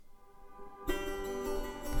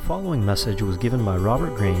The following message was given by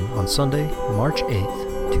Robert Greene on Sunday, March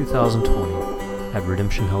 8th, 2020 at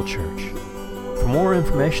Redemption Hill Church. For more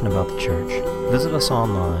information about the church, visit us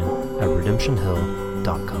online at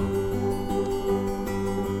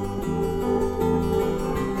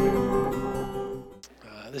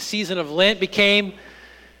redemptionhill.com. The season of Lent became,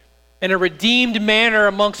 in a redeemed manner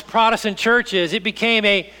amongst Protestant churches, it became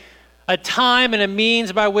a time and a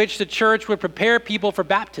means by which the church would prepare people for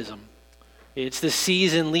baptism. It's the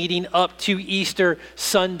season leading up to Easter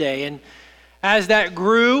Sunday. And as that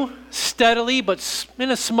grew steadily, but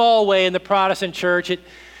in a small way in the Protestant church, it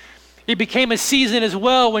became a season as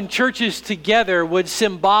well when churches together would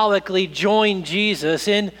symbolically join Jesus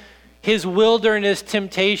in his wilderness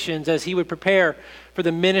temptations as he would prepare for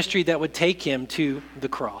the ministry that would take him to the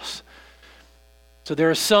cross. So there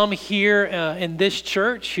are some here in this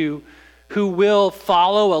church who will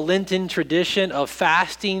follow a Lenten tradition of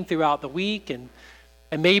fasting throughout the week and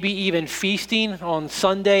maybe even feasting on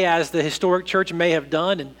Sunday as the historic church may have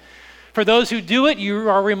done. And for those who do it, you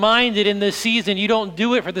are reminded in this season you don't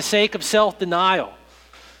do it for the sake of self-denial.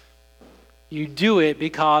 You do it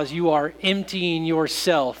because you are emptying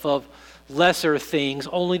yourself of lesser things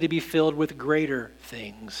only to be filled with greater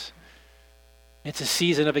things. It's a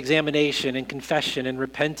season of examination and confession and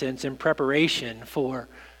repentance and preparation for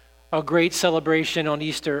a great celebration on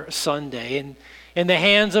Easter Sunday. And in the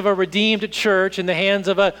hands of a redeemed church, in the hands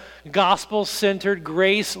of a gospel-centered,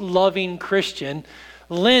 grace-loving Christian,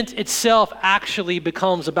 Lent itself actually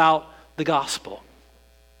becomes about the gospel.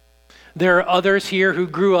 There are others here who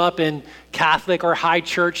grew up in Catholic or high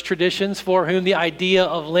church traditions for whom the idea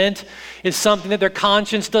of Lent is something that their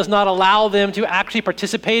conscience does not allow them to actually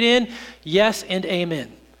participate in. Yes and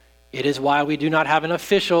amen. It is why we do not have an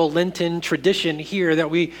official Lenten tradition here that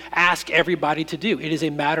we ask everybody to do. It is a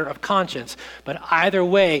matter of conscience. But either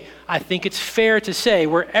way, I think it's fair to say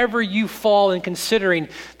wherever you fall in considering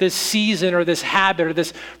this season or this habit or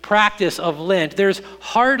this practice of Lent, there's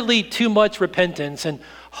hardly too much repentance and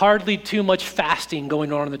hardly too much fasting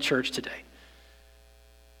going on in the church today.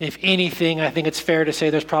 If anything, I think it's fair to say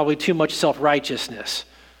there's probably too much self-righteousness.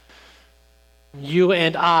 You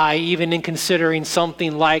and I, even in considering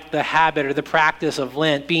something like the habit or the practice of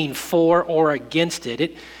Lent, being for or against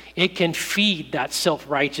it can feed that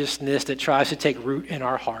self-righteousness that tries to take root in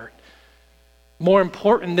our heart. More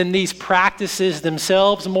important than these practices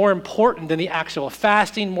themselves, more important than the actual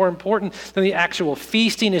fasting, more important than the actual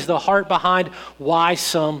feasting is the heart behind why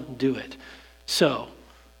some do it. So,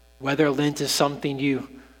 whether Lent is something you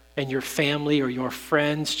and your family or your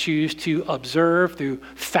friends choose to observe through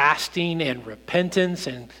fasting and repentance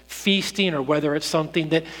and feasting, or whether it's something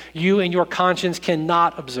that you and your conscience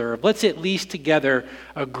cannot observe, let's at least together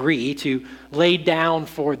agree to lay down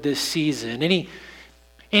for this season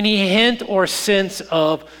any hint or sense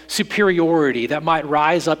of superiority that might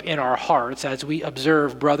rise up in our hearts as we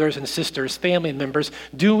observe brothers and sisters, family members,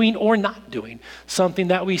 doing or not doing something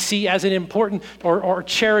that we see as an important or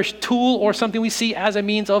cherished tool, or something we see as a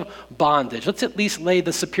means of bondage. Let's at least lay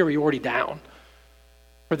the superiority down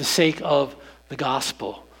for the sake of the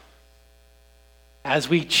gospel. As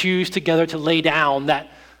we choose together to lay down that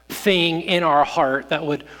thing in our heart that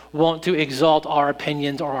would want to exalt our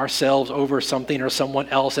opinions or ourselves over something or someone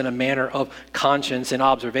else in a manner of conscience and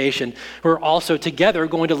observation, we're also together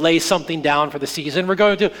going to lay something down for the season. We're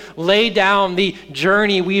going to lay down the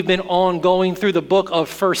journey we've been on going through the book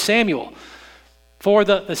of 1 Samuel. For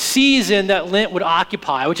the season that Lent would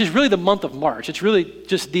occupy, which is really the month of March, it's really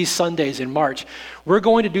just these Sundays in March, we're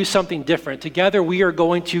going to do something different. Together we are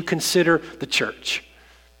going to consider the church,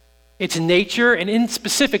 its nature, and in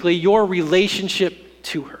specifically your relationship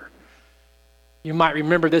to her. You might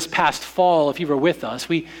remember this past fall, if you were with us,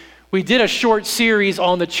 we did a short series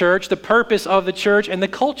on the church, the purpose of the church, and the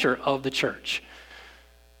culture of the church.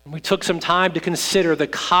 And we took some time to consider the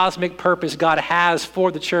cosmic purpose God has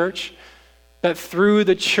for the church, that through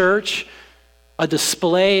the church, a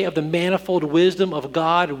display of the manifold wisdom of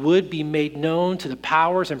God would be made known to the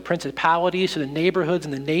powers and principalities, to the neighborhoods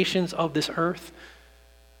and the nations of this earth.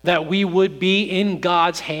 That we would be in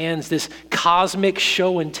God's hands, this cosmic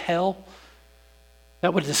show and tell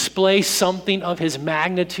that would display something of his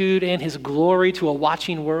magnitude and his glory to a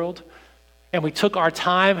watching world. And we took our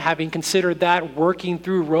time, having considered that, working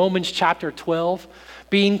through Romans chapter 12,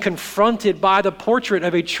 being confronted by the portrait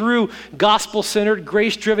of a true gospel-centered,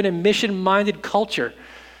 grace-driven, and mission-minded culture,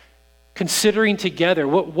 considering together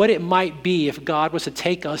what it might be if God was to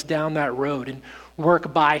take us down that road and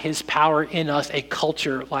work by his power in us a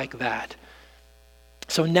culture like that.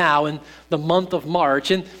 So now in the month of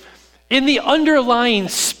March, and in the underlying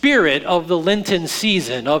spirit of the Lenten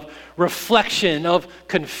season, of reflection, of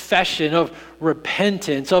confession, of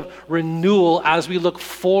repentance, of renewal as we look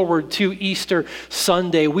forward to Easter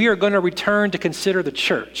Sunday, we are going to return to consider the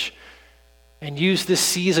church and use this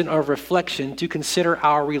season of reflection to consider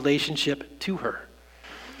our relationship to her.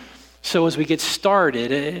 So as we get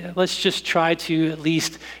started, let's just try to at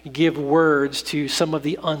least give words to some of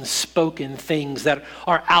the unspoken things that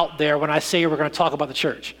are out there when I say we're going to talk about the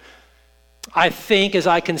church. I think as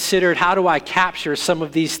I considered how do I capture some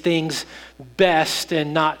of these things best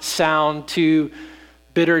and not sound too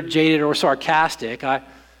bitter, jaded, or sarcastic, I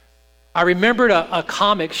remembered a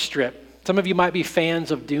comic strip. Some of you might be fans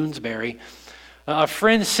of Doonesbury. A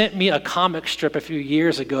friend sent me a comic strip a few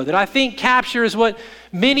years ago that I think captures what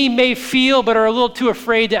many may feel but are a little too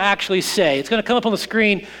afraid to actually say. It's going to come up on the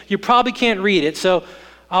screen. You probably can't read it, so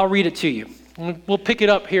I'll read it to you. We'll pick it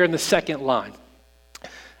up here in the second line.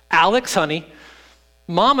 Alex, honey,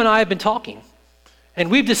 Mom and I have been talking,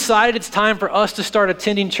 and we've decided it's time for us to start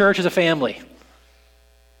attending church as a family.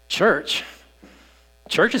 Church?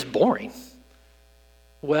 Church is boring.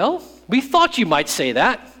 Well, we thought you might say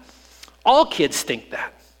that. All kids think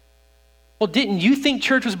that. Well, didn't you think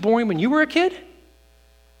church was boring when you were a kid?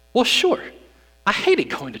 Well, sure. I hated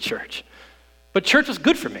going to church, but church was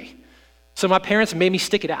good for me, so my parents made me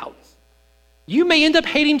stick it out. You may end up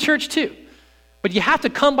hating church too. But you have to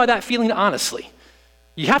come by that feeling honestly.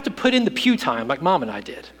 You have to put in the pew time like Mom and I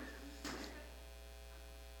did.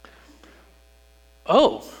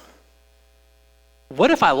 Oh, what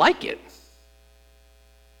if I like it?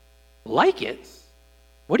 Like it?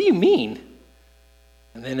 What do you mean?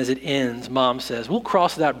 And then as it ends, Mom says, we'll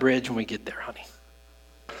cross that bridge when we get there, honey.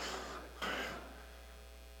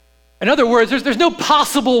 In other words, there's no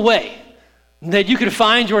possible way that you could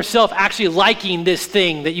find yourself actually liking this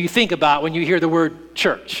thing that you think about when you hear the word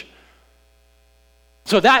church.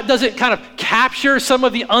 So that doesn't kind of capture some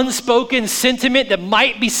of the unspoken sentiment that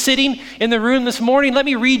might be sitting in the room this morning. Let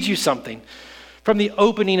me read you something from the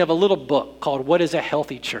opening of a little book called What is a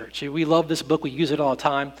Healthy Church? We love this book. We use it all the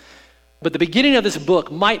time. But the beginning of this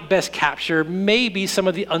book might best capture maybe some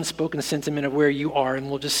of the unspoken sentiment of where you are, and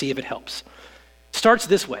we'll just see if it helps. It starts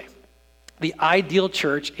this way. The ideal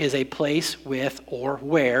church is a place with or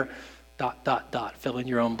where ... fill in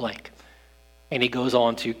your own blank. And he goes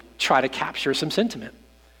on to try to capture some sentiment.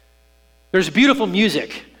 There's beautiful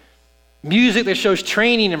music that shows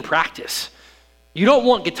training and practice. You don't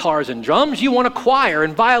want guitars and drums, you want a choir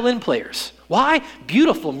and violin players. Why?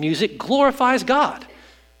 Beautiful music glorifies God.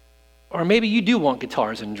 Or maybe you do want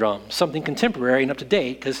guitars and drums, something contemporary and up to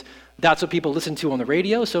date, because that's what people listen to on the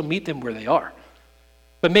radio, so meet them where they are.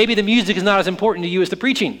 But maybe the music is not as important to you as the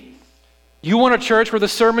preaching. You want a church where the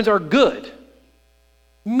sermons are good,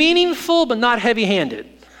 meaningful but not heavy-handed,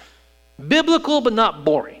 biblical but not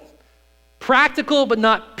boring, practical but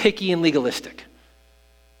not picky and legalistic.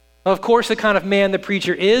 Of course, the kind of man the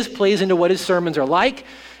preacher is plays into what his sermons are like,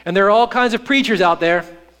 and there are all kinds of preachers out there.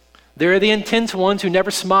 There are the intense ones who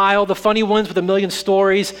never smile, the funny ones with a million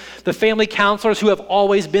stories, the family counselors who have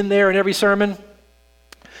always been there in every sermon.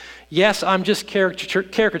 Yes, I'm just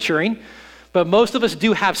caricaturing, but most of us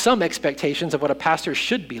do have some expectations of what a pastor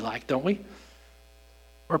should be like, don't we?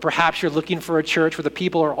 Or perhaps you're looking for a church where the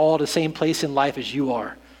people are all at the same place in life as you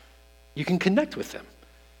are. You can connect with them.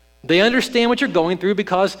 They understand what you're going through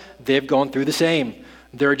because they've gone through the same.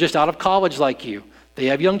 They're just out of college like you. They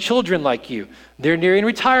have young children like you. They're nearing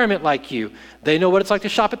retirement like you. They know what it's like to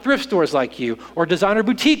shop at thrift stores like you, or designer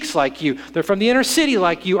boutiques like you. They're from the inner city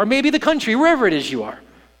like you, or maybe the country, wherever it is you are.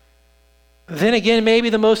 Then again, maybe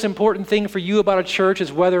the most important thing for you about a church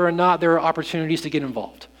is whether or not there are opportunities to get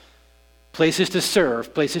involved. Places to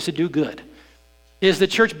serve, places to do good. Is the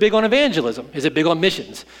church big on evangelism? Is it big on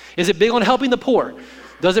missions? Is it big on helping the poor?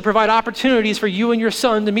 Does it provide opportunities for you and your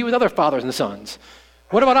son to meet with other fathers and sons?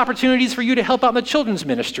 What about opportunities for you to help out in the children's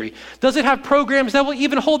ministry? Does it have programs that will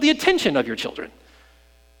even hold the attention of your children?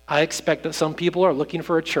 I expect that some people are looking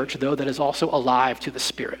for a church, though, that is also alive to the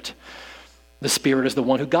Spirit. The Spirit is the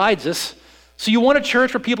one who guides us. So you want a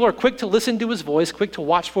church where people are quick to listen to his voice, quick to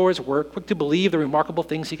watch for his work, quick to believe the remarkable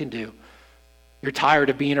things he can do. You're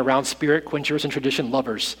tired of being around Spirit quenchers and tradition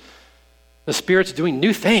lovers. The Spirit's doing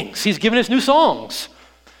new things. He's giving us new songs.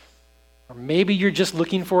 Or maybe you're just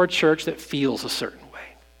looking for a church that feels a certain way.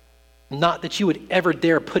 Not that you would ever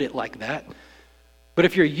dare put it like that, but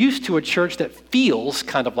if you're used to a church that feels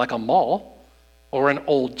kind of like a mall or an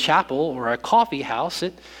old chapel or a coffee house,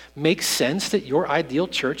 it makes sense that your ideal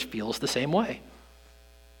church feels the same way.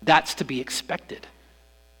 That's to be expected.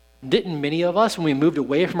 Didn't many of us, when we moved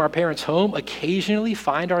away from our parents' home, occasionally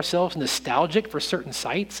find ourselves nostalgic for certain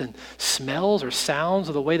sights and smells or sounds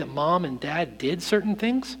of the way that mom and dad did certain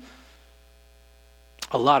things?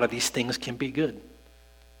 A lot of these things can be good,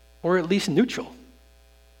 or at least neutral.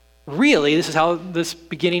 Really, this is how this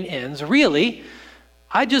beginning ends. Really,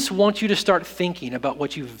 I just want you to start thinking about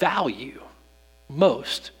what you value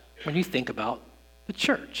most when you think about the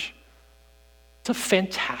church. It's a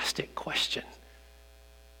fantastic question.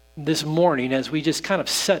 This morning, as we just kind of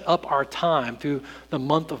set up our time through the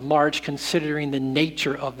month of March, considering the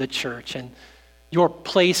nature of the church and your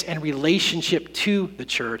place and relationship to the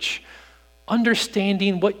church,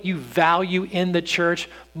 understanding what you value in the church,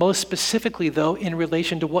 most specifically, though, in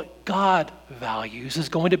relation to what God values, is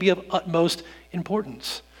going to be of utmost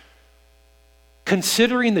importance.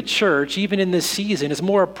 Considering the church, even in this season, is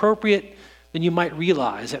more appropriate than you might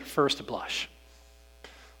realize at first blush.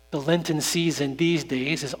 The Lenten season these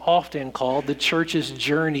days is often called the church's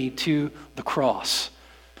journey to the cross.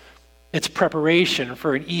 It's preparation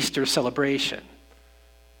for an Easter celebration.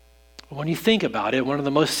 When you think about it, one of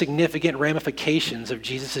the most significant ramifications of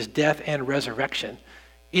Jesus' death and resurrection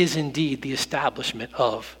is indeed the establishment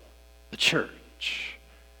of the church.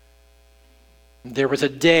 There was a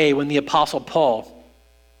day when the Apostle Paul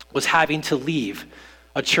was having to leave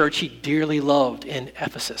a church he dearly loved in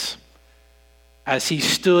Ephesus. As he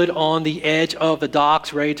stood on the edge of the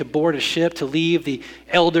docks, ready to board a ship to leave, the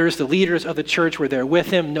elders, the leaders of the church were there with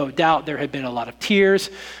him. No doubt there had been a lot of tears.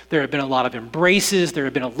 There had been a lot of embraces. There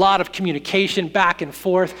had been a lot of communication back and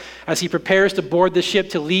forth as he prepares to board the ship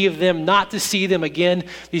to leave them, not to see them again.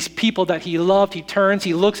 These people that he loved, he turns,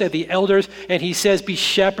 he looks at the elders, and he says, "Be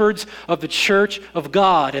shepherds of the church of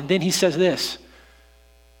God." And then he says this,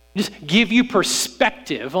 just give you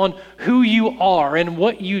perspective on who you are and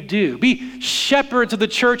what you do. Be shepherds of the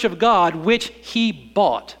church of God, which he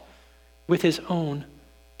bought with his own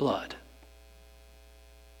blood.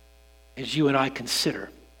 As you and I consider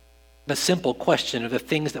the simple question of the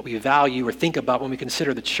things that we value or think about when we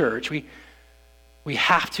consider the church, we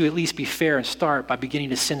have to at least be fair and start by beginning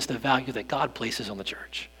to sense the value that God places on the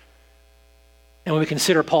church. And when we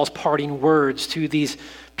consider Paul's parting words to these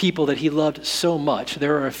people that he loved so much,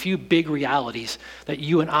 there are a few big realities that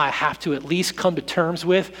you and I have to at least come to terms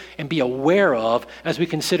with and be aware of as we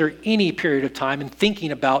consider any period of time in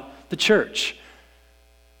thinking about the church.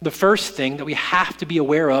 The first thing that we have to be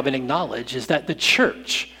aware of and acknowledge is that the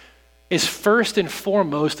church is first and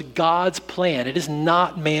foremost God's plan. It is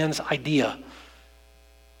not man's idea.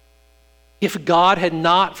 If God had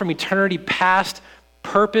not from eternity past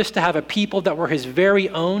purposed to have a people that were his very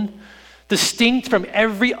own, distinct from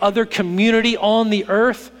every other community on the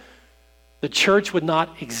earth, the church would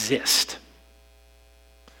not exist.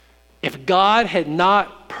 If God had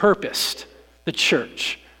not purposed the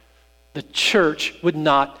church would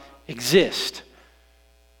not exist.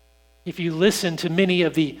 If you listen to many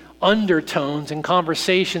of the undertones and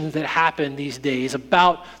conversations that happen these days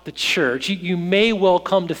about the church, you may well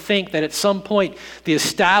come to think that at some point the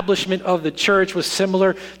establishment of the church was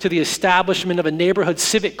similar to the establishment of a neighborhood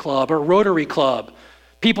civic club or Rotary Club.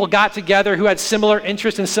 People got together who had similar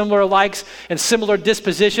interests and similar likes and similar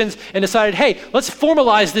dispositions and decided, hey, let's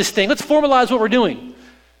formalize this thing. Let's formalize what we're doing.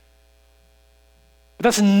 But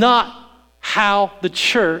that's not how the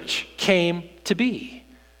church came to be.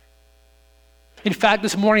 In fact,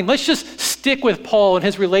 this morning, let's just stick with Paul and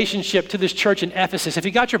his relationship to this church in Ephesus. If you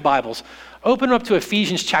got your Bibles, open them up to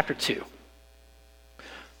Ephesians chapter 2.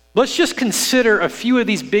 Let's just consider a few of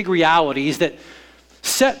these big realities that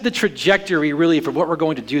set the trajectory really for what we're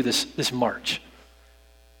going to do this March.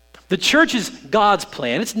 The church is God's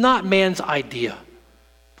plan. It's not man's idea.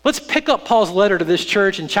 Let's pick up Paul's letter to this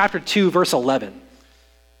church in chapter 2, verse 11.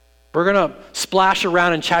 We're going to splash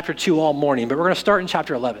around in chapter 2 all morning, but we're going to start in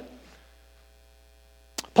chapter 11.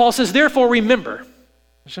 Paul says, therefore remember,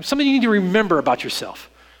 there's something you need to remember about yourself,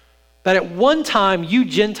 that at one time you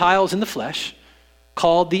Gentiles in the flesh,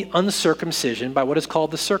 called the uncircumcision by what is called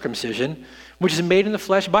the circumcision, which is made in the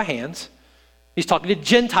flesh by hands. He's talking to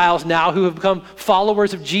Gentiles now who have become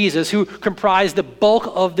followers of Jesus, who comprise the bulk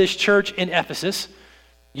of this church in Ephesus.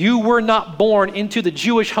 You were not born into the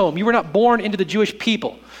Jewish home. You were not born into the Jewish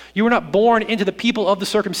people. You were not born into the people of the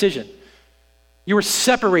circumcision. You were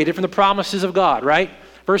separated from the promises of God, right?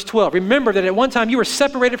 Verse 12, remember that at one time you were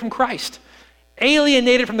separated from Christ,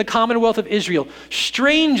 alienated from the commonwealth of Israel,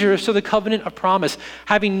 strangers to the covenant of promise,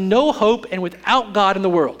 having no hope and without God in the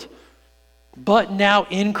world. But now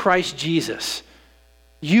in Christ Jesus,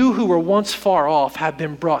 you who were once far off have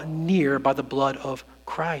been brought near by the blood of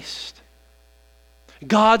Christ.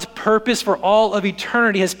 God's purpose for all of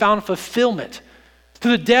eternity has found fulfillment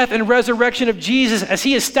Through the death and resurrection of Jesus, as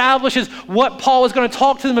he establishes what Paul is going to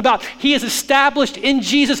talk to them about, he has established in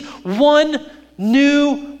Jesus one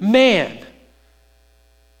new man.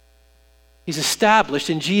 He's established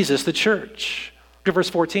in Jesus the church. Look at verse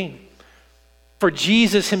 14. For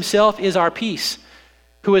Jesus himself is our peace,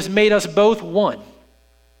 who has made us both one,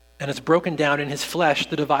 and has broken down in his flesh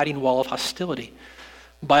the dividing wall of hostility,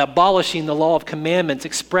 by abolishing the law of commandments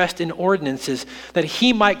expressed in ordinances, that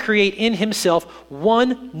he might create in himself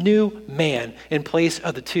one new man in place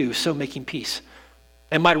of the two, so making peace,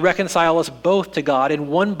 and might reconcile us both to God in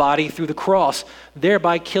one body through the cross,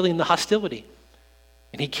 thereby killing the hostility.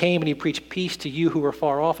 And he came and he preached peace to you who were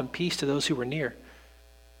far off and peace to those who were near.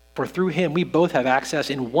 For through him we both have access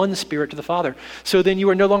in one spirit to the Father. So then you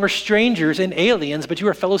are no longer strangers and aliens, but you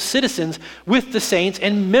are fellow citizens with the saints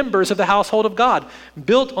and members of the household of God,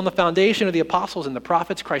 built on the foundation of the apostles and the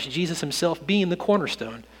prophets, Christ Jesus himself being the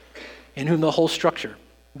cornerstone, in whom the whole structure,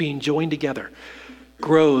 being joined together,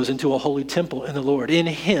 grows into a holy temple in the Lord. In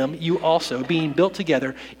him you also, being built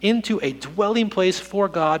together into a dwelling place for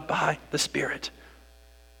God by the Spirit.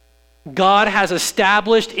 God has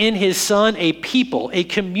established in his Son a people, a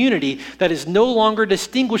community that is no longer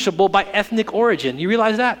distinguishable by ethnic origin. You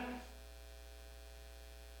realize that?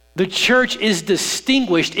 The church is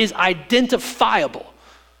distinguished, is identifiable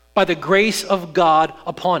by the grace of God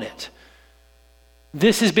upon it.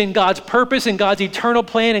 This has been God's purpose and God's eternal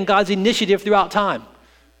plan and God's initiative throughout time.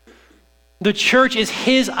 The church is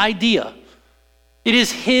his idea. It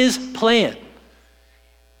is his plan.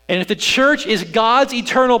 And if the church is God's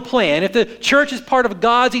eternal plan, if the church is part of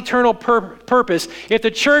God's eternal purpose, if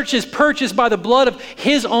the church is purchased by the blood of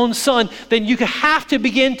his own Son, then you have to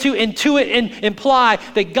begin to intuit and imply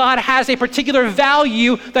that God has a particular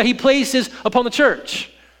value that he places upon the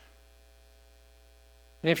church.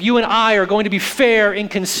 And if you and I are going to be fair in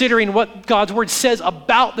considering what God's word says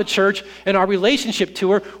about the church and our relationship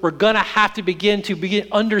to her, we're going to have to begin to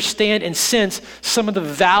understand and sense some of the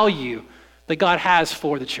value that God has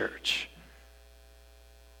for the church.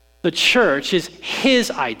 The church is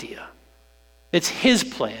his idea. It's his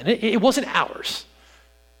plan. It wasn't ours.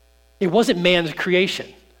 It wasn't man's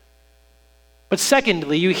creation. But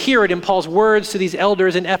secondly, you hear it in Paul's words to these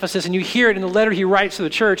elders in Ephesus, and you hear it in the letter he writes to the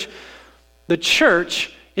church. The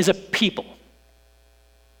church is a people.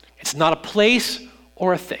 It's not a place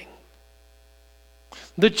or a thing.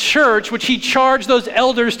 The church, which he charged those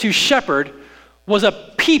elders to shepherd, was a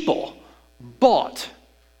people bought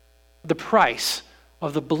the price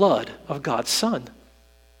of the blood of God's Son.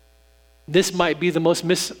 This might be the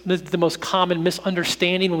most common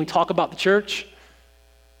misunderstanding when we talk about the church.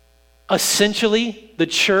 Essentially, the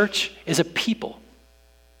church is a people.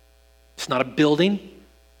 It's not a building.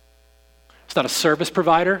 It's not a service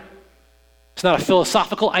provider. It's not a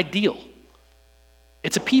philosophical ideal.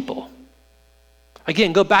 It's a people.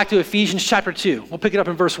 Again, go back to Ephesians chapter 2. We'll pick it up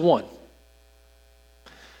in verse 1.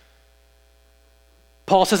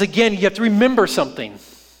 Paul says again, you have to remember something.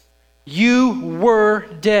 You were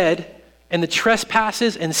dead in the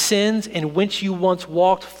trespasses and sins in which you once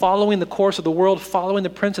walked, following the course of the world, following the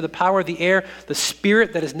prince of the power of the air, the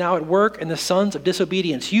spirit that is now at work in the sons of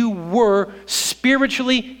disobedience. You were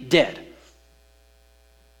spiritually dead.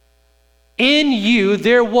 In you,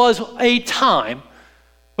 there was a time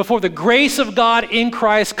before the grace of God in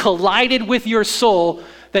Christ collided with your soul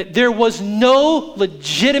that there was no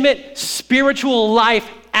legitimate spiritual life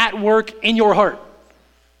at work in your heart.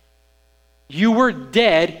 You were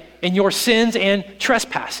dead in your sins and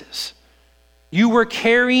trespasses. You were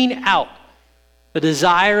carrying out the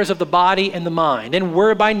desires of the body and the mind, and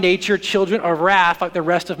were by nature children of wrath like the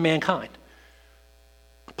rest of mankind.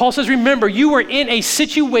 Paul says, remember, you were in a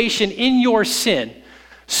situation in your sin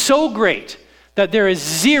so great that there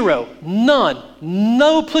is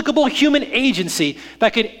no applicable human agency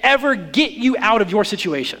that could ever get you out of your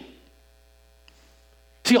situation.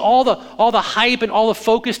 See, all the hype and all the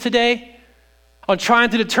focus today on trying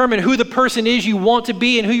to determine who the person is you want to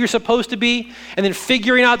be and who you're supposed to be, and then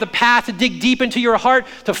figuring out the path to dig deep into your heart,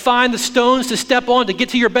 to find the stones to step on to get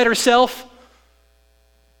to your better self,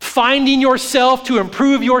 finding yourself to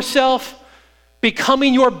improve yourself,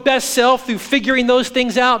 becoming your best self through figuring those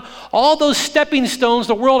things out. All those stepping stones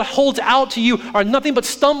the world holds out to you are nothing but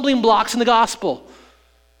stumbling blocks in the gospel.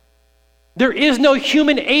 There is no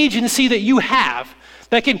human agency that you have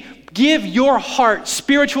that can give your heart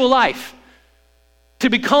spiritual life to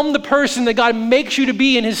become the person that God makes you to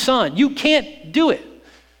be in his Son. You can't do it.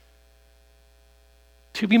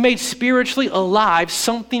 To be made spiritually alive,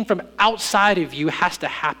 something from outside of you has to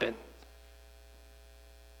happen.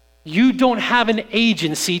 You don't have an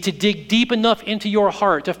agency to dig deep enough into your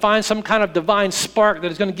heart to find some kind of divine spark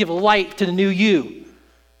that is going to give light to the new you.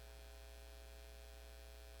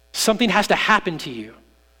 Something has to happen to you.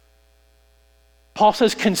 Paul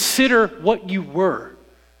says, consider what you were.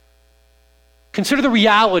 Consider the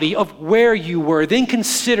reality of where you were. Then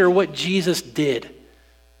consider what Jesus did.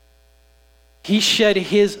 He shed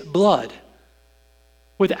his blood,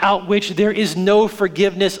 without which there is no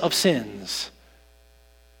forgiveness of sins.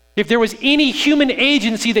 If there was any human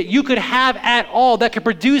agency that you could have at all that could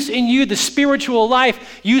produce in you the spiritual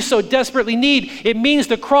life you so desperately need, it means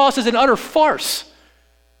the cross is an utter farce.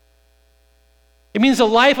 It means the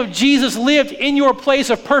life of Jesus lived in your place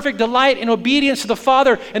of perfect delight and obedience to the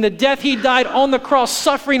Father, and the death he died on the cross,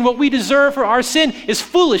 suffering what we deserve for our sin, is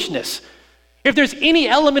foolishness. If there's any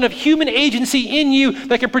element of human agency in you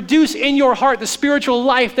that can produce in your heart the spiritual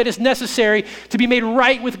life that is necessary to be made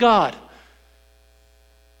right with God.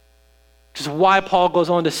 Which is why Paul goes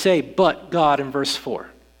on to say, but God in verse 4,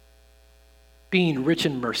 being rich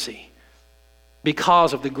in mercy,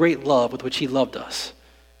 because of the great love with which he loved us,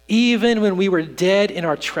 even when we were dead in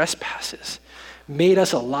our trespasses, made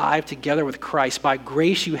us alive together with Christ. By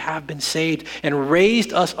grace you have been saved, and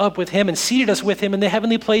raised us up with him and seated us with him in the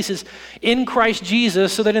heavenly places in Christ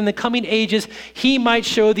Jesus, so that in the coming ages he might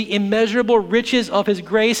show the immeasurable riches of his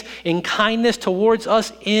grace and kindness towards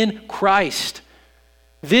us in Christ.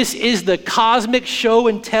 This is the cosmic show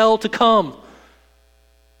and tell to come.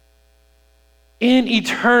 In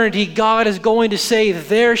eternity, God is going to say,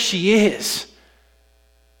 there she is.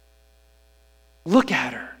 Look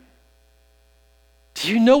at her.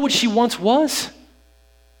 Do you know what she once was?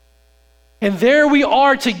 And there we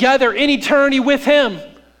are together in eternity with him.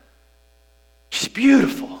 She's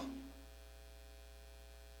beautiful.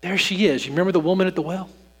 There she is. You remember the woman at the well?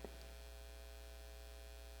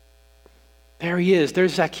 There he is.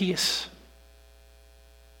 There's Zacchaeus.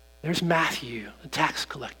 There's Matthew, the tax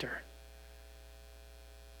collector.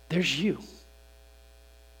 There's you.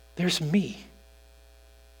 There's me.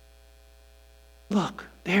 Look,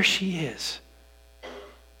 there she is.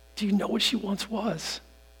 Do you know what she once was?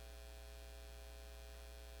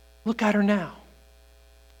 Look at her now.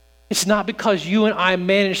 It's not because you and I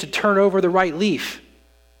managed to turn over the right leaf.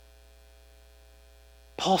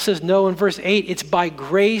 Paul says no in verse 8, it's by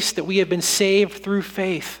grace that we have been saved through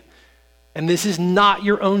faith. And this is not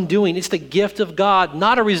your own doing. It's the gift of God,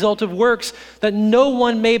 not a result of works, that no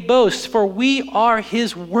one may boast. For we are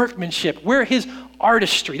his workmanship. We're his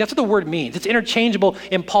artistry. That's what the word means. It's interchangeable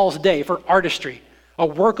in Paul's day for artistry, a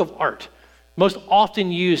work of art, most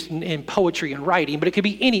often used in poetry and writing, but it could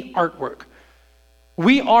be any artwork.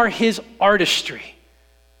 We are his artistry.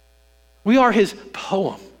 We are his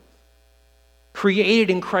poem,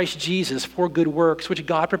 created in Christ Jesus for good works, which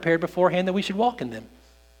God prepared beforehand that we should walk in them.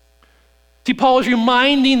 See, Paul is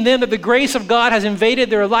reminding them that the grace of God has invaded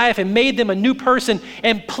their life and made them a new person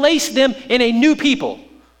and placed them in a new people.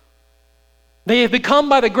 They have become,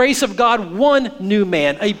 by the grace of God, one new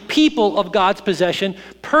man, a people of God's possession,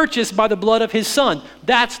 purchased by the blood of his Son.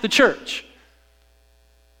 That's the church.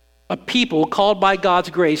 A people called by God's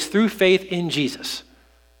grace through faith in Jesus.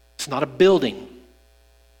 It's not a building.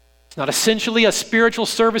 It's not essentially a spiritual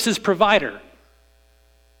services provider.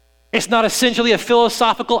 It's not essentially a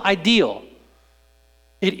philosophical ideal.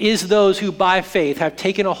 It is those who by faith have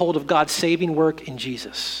taken a hold of God's saving work in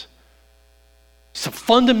Jesus. Some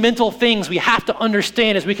fundamental things we have to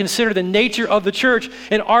understand as we consider the nature of the church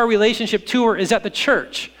and our relationship to her is that the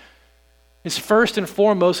church is first and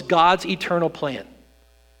foremost God's eternal plan.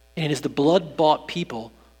 And it is the blood-bought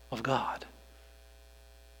people of God.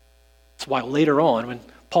 That's why later on, when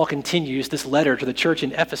Paul continues this letter to the church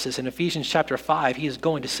in Ephesus in Ephesians chapter 5, he is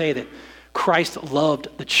going to say that Christ loved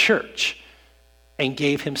the church and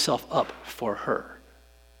gave himself up for her.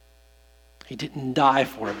 He didn't die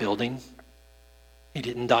for a building. He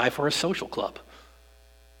didn't die for a social club.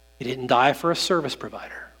 He didn't die for a service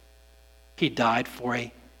provider. He died for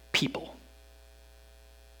a people.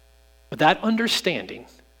 But that understanding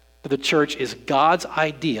that the church is God's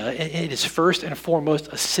idea, it is first and foremost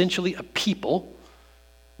essentially a people,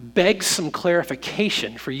 begs some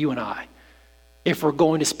clarification for you and I if we're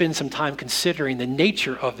going to spend some time considering the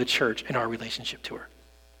nature of the church and our relationship to her.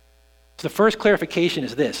 So the first clarification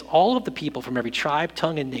is this: all of the people from every tribe,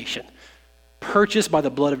 tongue, and nation, purchased by the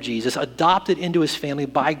blood of Jesus, adopted into his family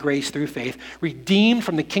by grace through faith, redeemed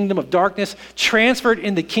from the kingdom of darkness, transferred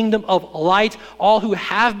in the kingdom of light, all who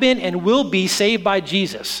have been and will be saved by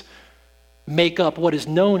Jesus, make up what is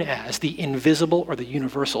known as the invisible or the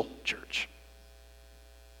universal church.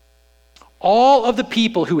 All of the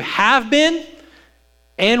people who have been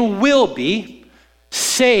and will be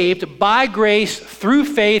saved by grace through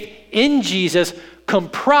faith in Jesus,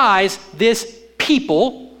 comprise this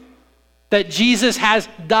people that Jesus has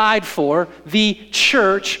died for, the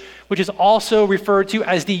church, which is also referred to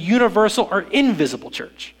as the universal or invisible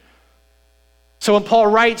church. So when Paul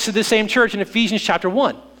writes to the same church in Ephesians chapter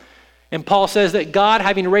 1, and Paul says that God,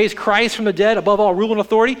 having raised Christ from the dead above all rule and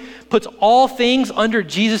authority, puts all things under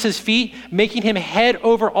Jesus' feet, making him head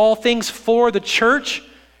over all things for the church,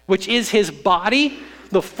 which is his body,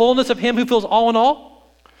 the fullness of him who fills all in all.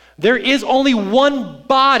 There is only one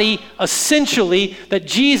body, essentially, that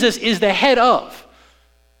Jesus is the head of.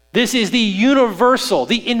 This is the universal,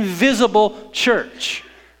 the invisible church.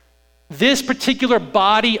 This particular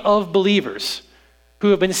body of believers who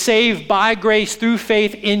have been saved by grace through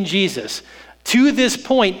faith in Jesus, to this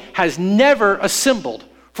point has never assembled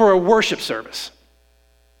for a worship service.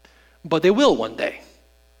 But they will one day.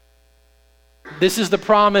 This is the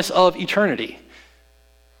promise of eternity.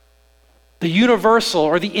 The universal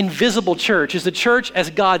or the invisible church is the church as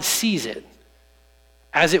God sees it,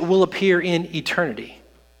 as it will appear in eternity.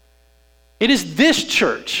 It is this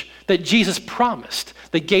church that Jesus promised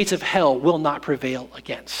the gates of hell will not prevail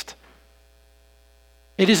against.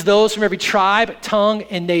 It is those from every tribe, tongue,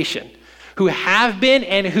 and nation who have been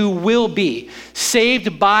and who will be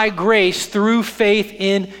saved by grace through faith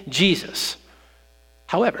in Jesus.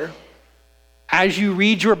 However, as you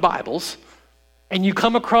read your Bibles and you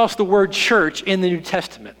come across the word church in the New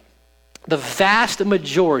Testament, the vast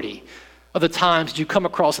majority of the times you come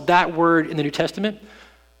across that word in the New Testament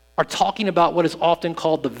are talking about what is often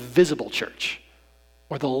called the visible church,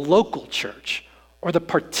 or the local church, or the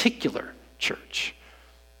particular church.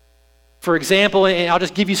 For example, and I'll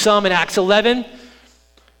just give you some in Acts 11,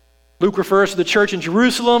 Luke refers to the church in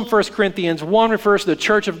Jerusalem. 1 Corinthians 1 refers to the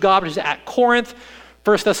church of God, which is at Corinth.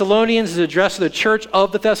 1 Thessalonians is addressed to the church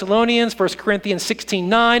of the Thessalonians. 1 Corinthians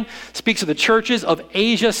 16:9 speaks of the churches of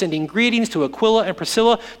Asia, sending greetings to Aquila and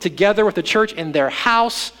Priscilla, together with the church in their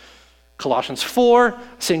house. Colossians 4,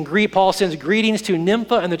 Paul sends greetings to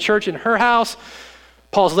Nympha and the church in her house.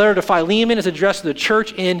 Paul's letter to Philemon is addressed to the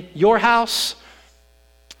church in your house.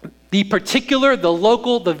 The particular, the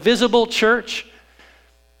local, the visible church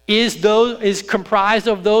is comprised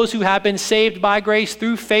of those who have been saved by grace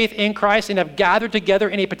through faith in Christ and have gathered together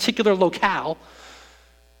in a particular locale.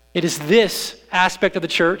 It is this aspect of the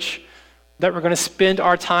church that we're going to spend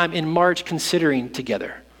our time in March considering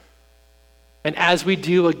together. And as we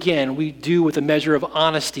do, again, we do with a measure of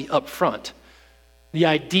honesty up front. The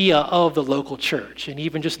idea of the local church, and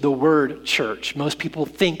even just the word church. Most people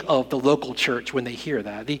think of the local church when they hear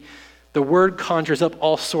that. The word conjures up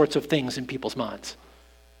all sorts of things in people's minds.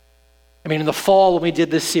 I mean, in the fall when we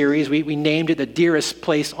did this series, we named it The Dearest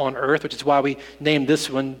Place on Earth, which is why we named this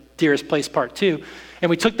one Dearest Place Part 2. And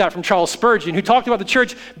we took that from Charles Spurgeon, who talked about the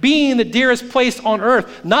church being the dearest place on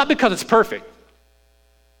earth, not because it's perfect.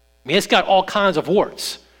 I mean, it's got all kinds of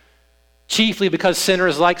warts, chiefly because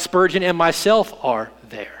sinners like Spurgeon and myself are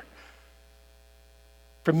there.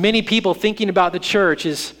 For many people, thinking about the church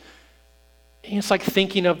it's like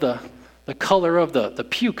thinking of the color of the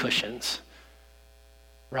pew cushions,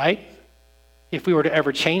 right? If we were to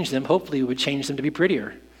ever change them, hopefully we would change them to be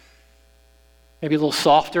prettier. Maybe a little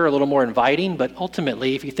softer, a little more inviting, but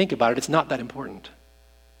ultimately, if you think about it, it's not that important.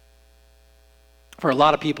 For a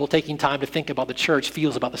lot of people, taking time to think about the church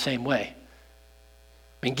feels about the same way.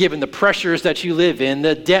 I mean, given the pressures that you live in,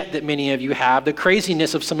 the debt that many of you have, the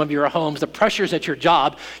craziness of some of your homes, the pressures at your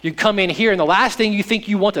job, you come in here and the last thing you think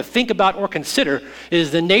you want to think about or consider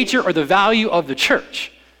is the nature or the value of the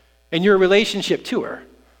church and your relationship to her.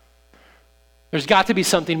 There's got to be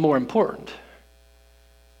something more important.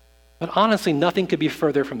 But honestly, nothing could be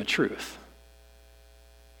further from the truth.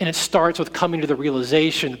 And it starts with coming to the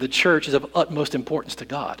realization that the church is of utmost importance to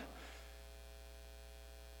God.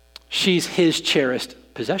 She's his cherished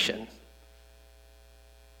possession.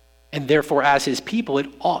 And therefore, as his people, it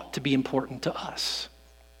ought to be important to us.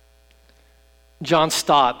 John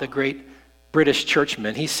Stott, the great British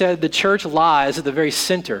churchman, he said the church lies at the very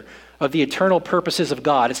center of the eternal purposes of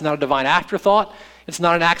God. It's not a divine afterthought. It's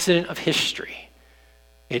not an accident of history.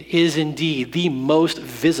 It is indeed the most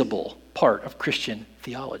visible part of Christian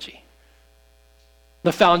theology.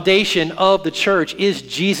 The foundation of the church is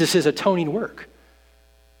Jesus' atoning work.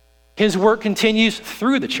 His work continues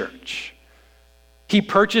through the church. He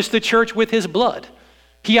purchased the church with his blood.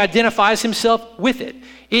 He identifies himself with it.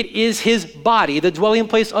 It is his body, the dwelling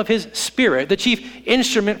place of his spirit, the chief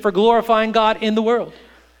instrument for glorifying God in the world.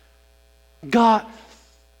 God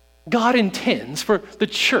intends for the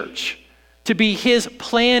church to be his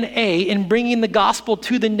plan A in bringing the gospel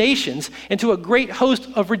to the nations and to a great host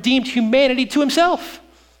of redeemed humanity to himself.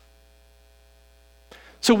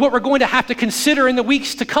 So what we're going to have to consider in the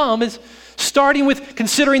weeks to come is, starting with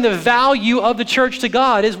considering the value of the church to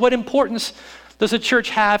God, is what importance does the church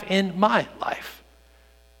have in my life?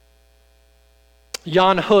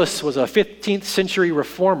 Jan Hus was a 15th century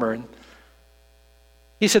reformer, and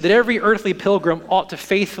he said that every earthly pilgrim ought to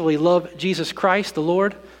faithfully love Jesus Christ, the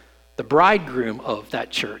Lord, the bridegroom of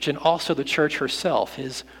that church, and also the church herself,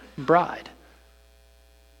 his bride.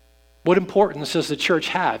 What importance does the church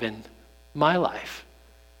have in my life?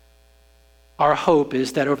 Our hope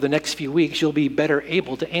is that over the next few weeks, you'll be better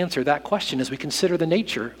able to answer that question as we consider the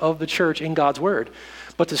nature of the church in God's word.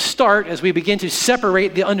 But to start, as we begin to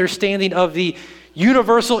separate the understanding of the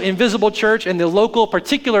universal invisible church and the local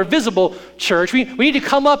particular visible church, we need to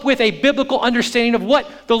come up with a biblical understanding of what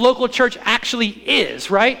the local church actually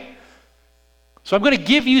is, right? So I'm going to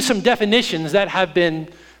give you some definitions that have been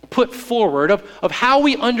put forward of how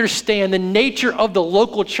we understand the nature of the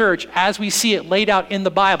local church as we see it laid out in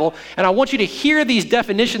the Bible. And I want you to hear these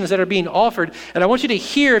definitions that are being offered, and I want you to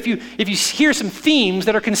hear if you hear some themes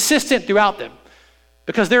that are consistent throughout them.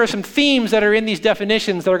 Because there are some themes that are in these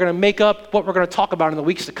definitions that are going to make up what we're going to talk about in the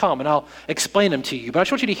weeks to come, and I'll explain them to you. But I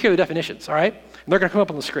just want you to hear the definitions, all right? And they're going to come up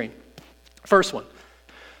on the screen. First one.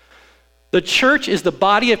 The church is the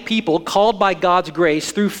body of people called by God's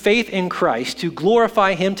grace through faith in Christ to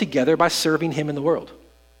glorify him together by serving him in the world.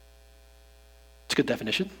 It's a good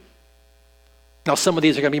definition. Now, some of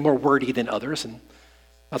these are going to be more wordy than others, and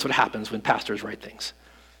that's what happens when pastors write things.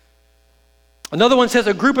 Another one says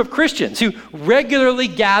a group of Christians who regularly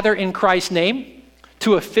gather in Christ's name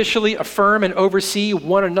to officially affirm and oversee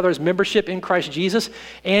one another's membership in Christ Jesus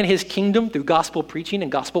and his kingdom through gospel preaching and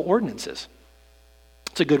gospel ordinances.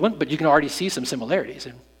 It's a good one, but you can already see some similarities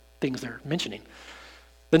in things they're mentioning.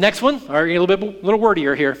 The next one, a little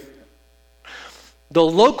wordier here. The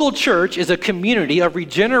local church is a community of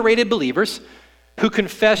regenerated believers who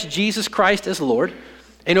confess Jesus Christ as Lord.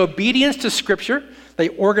 In obedience to Scripture, they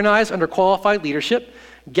organize under qualified leadership,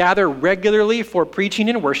 gather regularly for preaching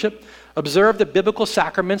and worship, observe the biblical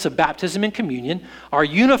sacraments of baptism and communion, are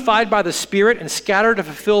unified by the Spirit and scattered to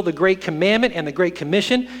fulfill the Great Commandment and the Great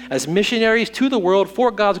Commission as missionaries to the world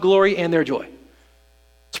for God's glory and their joy.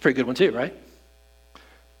 It's a pretty good one too, right?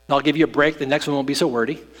 And I'll give you a break. The next one won't be so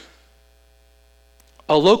wordy.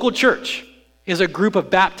 A local church is a group of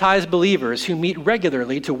baptized believers who meet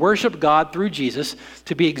regularly to worship God through Jesus,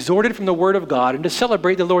 to be exhorted from the Word of God, and to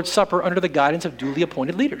celebrate the Lord's Supper under the guidance of duly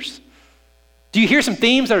appointed leaders. Do you hear some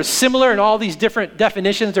themes that are similar in all these different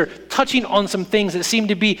definitions? They're touching on some things that seem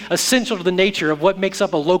to be essential to the nature of what makes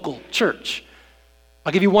up a local church.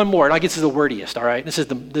 I'll give you one more, and I guess this is the wordiest, all right? This is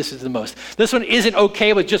the most. This one isn't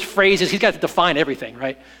okay with just phrases. He's got to define everything,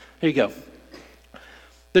 right? Here you go.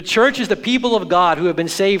 The church is the people of God who have been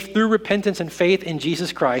saved through repentance and faith in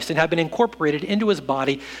Jesus Christ and have been incorporated into his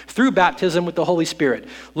body through baptism with the Holy Spirit.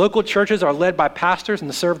 Local churches are led by pastors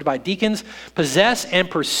and served by deacons, possess and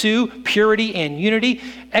pursue purity and unity,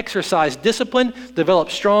 exercise discipline, develop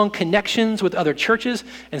strong connections with other churches,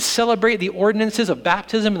 and celebrate the ordinances of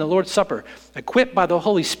baptism and the Lord's Supper. Equipped by the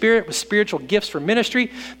Holy Spirit with spiritual gifts for ministry,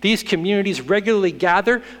 these communities regularly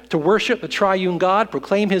gather to worship the triune God,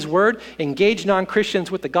 proclaim his word, engage non-Christians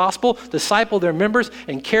with the gospel, disciple their members,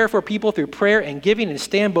 and care for people through prayer and giving, and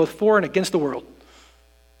stand both for and against the world.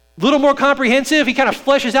 A little more comprehensive. He kind of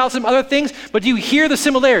fleshes out some other things, but do you hear the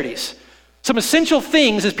similarities? Some essential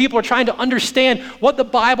things as people are trying to understand what the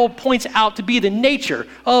Bible points out to be the nature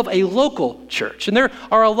of a local church. And there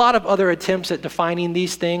are a lot of other attempts at defining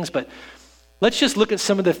these things, but let's just look at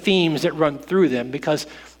some of the themes that run through them, because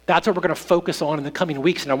that's what we're going to focus on in the coming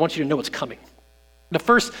weeks, and I want you to know what's coming. The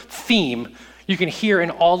first theme you can hear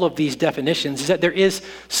in all of these definitions is that there is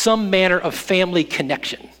some manner of family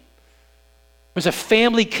connection. There's a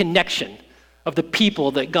family connection of the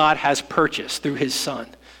people that God has purchased through his Son.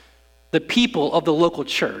 The people of the local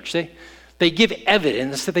church, they give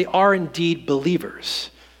evidence that they are indeed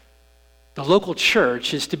believers. The local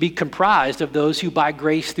church is to be comprised of those who by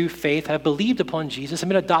grace through faith have believed upon Jesus and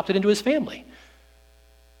been adopted into his family.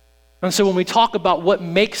 And so when we talk about what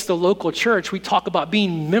makes the local church, we talk about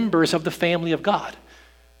being members of the family of God,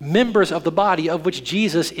 members of the body of which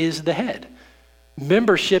Jesus is the head.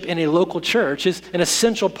 Membership in a local church is an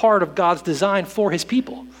essential part of God's design for his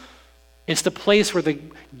people. It's the place where the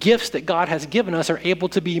gifts that God has given us are able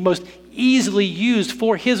to be most easily used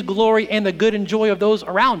for his glory and the good and joy of those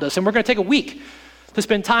around us. And we're going to take a week to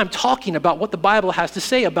spend time talking about what the Bible has to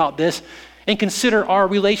say about this and consider our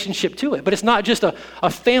relationship to it. But it's not just a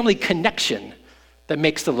family connection that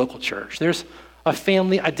makes the local church. There's a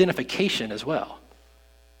family identification as well.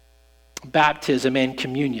 Baptism and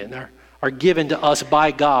communion are given to us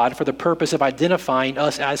by God for the purpose of identifying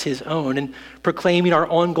us as his own and proclaiming our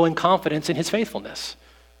ongoing confidence in his faithfulness.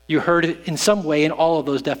 You heard it in some way in all of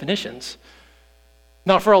those definitions.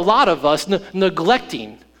 Now, for a lot of us,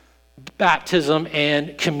 neglecting baptism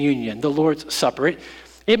and communion, the Lord's Supper,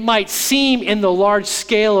 it might seem in the large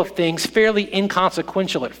scale of things fairly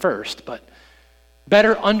inconsequential at first, but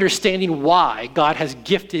better understanding why God has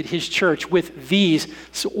gifted his church with these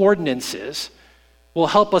ordinances will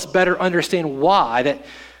help us better understand why that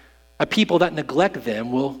a people that neglect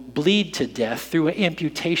them will bleed to death through an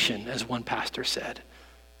amputation, as one pastor said.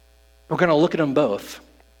 We're going to look at them both,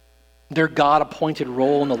 their God-appointed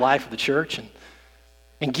role in the life of the church,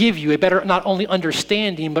 and give you a better not only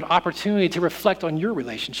understanding, but opportunity to reflect on your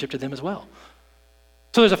relationship to them as well.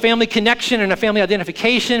 So there's a family connection and a family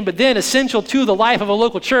identification, but then essential to the life of a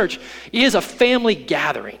local church is a family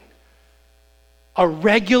gathering. A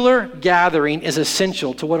regular gathering is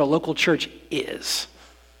essential to what a local church is.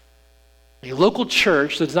 A local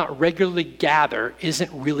church that does not regularly gather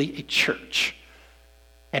isn't really a church.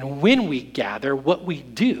 And when we gather, what we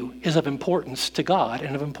do is of importance to God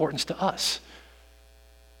and of importance to us.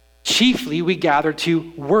 Chiefly, we gather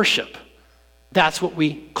to worship. That's what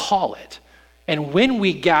we call it. And when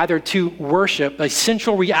we gather to worship, a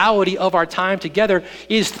central reality of our time together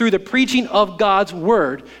is through the preaching of God's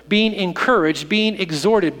word, being encouraged, being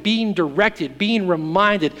exhorted, being directed, being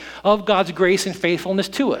reminded of God's grace and faithfulness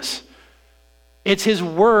to us. It's his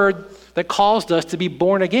word that caused us to be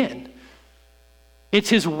born again. It's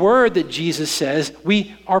his word that Jesus says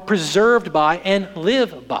we are preserved by and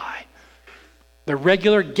live by. The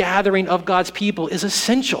regular gathering of God's people is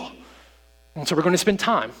essential. And so we're going to spend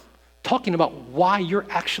time talking about why you're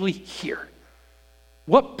actually here.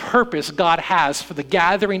 What purpose God has for the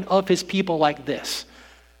gathering of his people like this.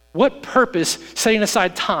 What purpose setting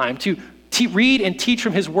aside time to read and teach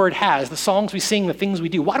from his word has. The songs we sing, the things we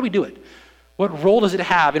do. Why do we do it? What role does it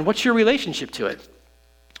have? And what's your relationship to it?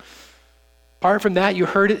 Apart from that, you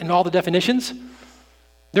heard it in all the definitions.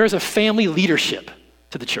 There is a family leadership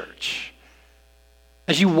to the church.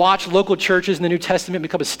 As you watch local churches in the New Testament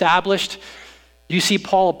become established, you see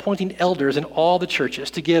Paul appointing elders in all the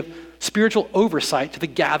churches to give spiritual oversight to the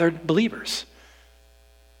gathered believers.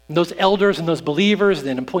 And those elders and those believers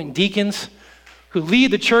then appoint deacons who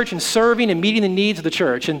lead the church in serving and meeting the needs of the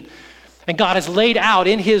church. And God has laid out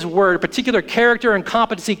in his word particular character and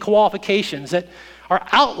competency qualifications that are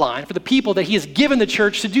outlined for the people that he has given the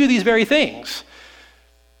church to do these very things.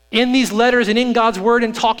 In these letters and in God's word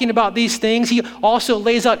and talking about these things, he also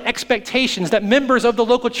lays out expectations that members of the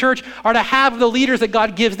local church are to have of the leaders that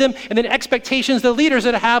God gives them, and then expectations the leaders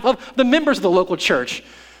are to have of the members of the local church.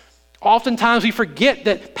 Oftentimes we forget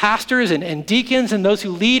that pastors and deacons and those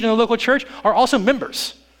who lead in the local church are also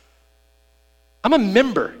members. I'm a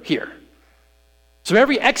member here. So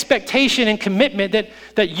every expectation and commitment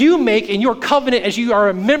that you make in your covenant as you are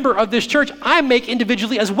a member of this church, I make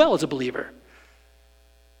individually as well as a believer.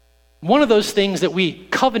 One of those things that we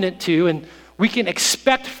covenant to and we can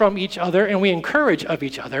expect from each other and we encourage of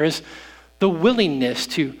each other is the willingness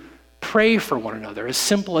to pray for one another, as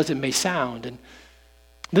simple as it may sound. And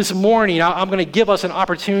this morning, I'm going to give us an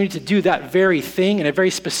opportunity to do that very thing in a very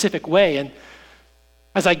specific way. And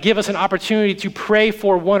as I give us an opportunity to pray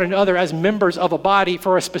for one another as members of a body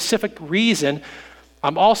for a specific reason,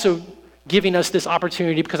 I'm also giving us this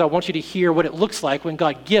opportunity because I want you to hear what it looks like when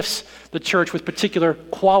God gifts the church with particular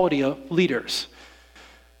quality of leaders.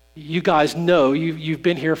 You guys know, you've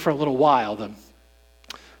been here for a little while. The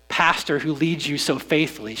pastor who leads you so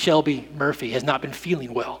faithfully, Shelby Murphy, has not been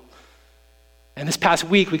feeling well. And this past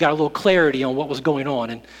week, we got a little clarity on what was going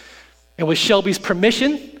on. And with Shelby's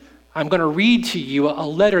permission, I'm going to read to you a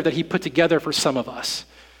letter that he put together for some of us.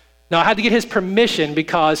 Now, I had to get his permission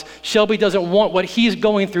because Shelby doesn't want what he's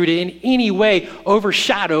going through to in any way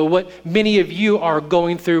overshadow what many of you are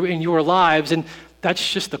going through in your lives. And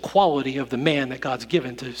that's just the quality of the man that God's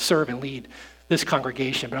given to serve and lead this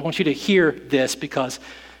congregation. But I want you to hear this because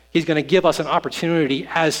he's going to give us an opportunity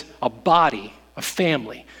as a body, a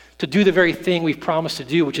family, to do the very thing we've promised to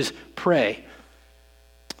do, which is pray.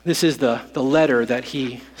 This is the letter that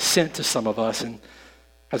he sent to some of us and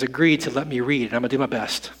has agreed to let me read, and I'm going to do my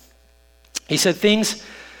best. He said, things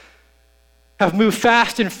have moved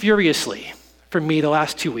fast and furiously for me the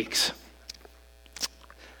last 2 weeks.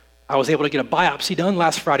 I was able to get a biopsy done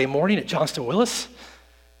last Friday morning at Johnston Willis,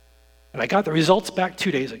 and I got the results back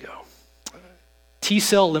 2 days ago.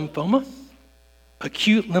 T-cell lymphoma,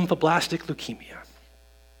 acute lymphoblastic leukemia.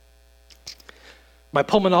 My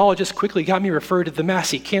pulmonologist quickly got me referred to the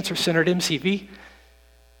Massey Cancer Center at MCV,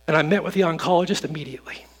 and I met with the oncologist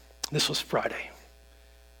immediately. This was Friday.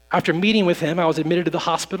 After meeting with him, I was admitted to the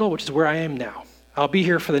hospital, which is where I am now. I'll be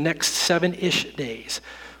here for the next 7-ish days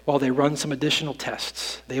while they run some additional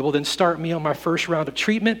tests. They will then start me on my first round of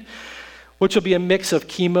treatment, which will be a mix of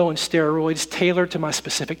chemo and steroids tailored to my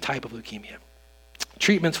specific type of leukemia.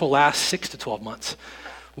 Treatments will last 6 to 12 months,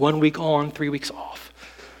 1 week on, 3 weeks off.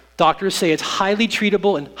 Doctors say it's highly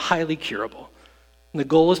treatable and highly curable. And the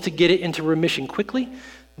goal is to get it into remission quickly,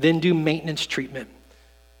 then do maintenance treatment.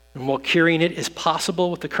 And while curing it is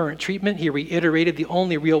possible with the current treatment, he reiterated the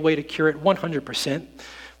only real way to cure it 100%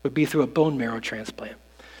 would be through a bone marrow transplant.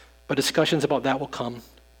 But discussions about that will come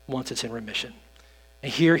once it's in remission.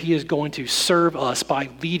 And here he is going to serve us by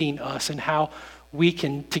leading us in how we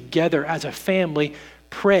can together as a family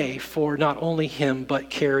pray for not only him, but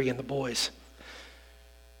Carrie and the boys.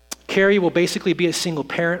 Carrie will basically be a single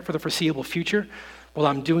parent for the foreseeable future while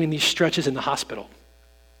I'm doing these stretches in the hospital.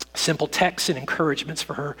 Simple texts and encouragements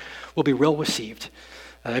for her will be well received.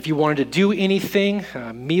 If you wanted to do anything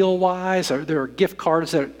meal-wise, there are gift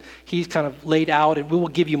cards that he's kind of laid out, and we will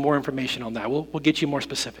give you more information on that. We'll get you more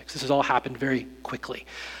specifics. This has all happened very quickly.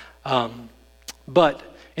 But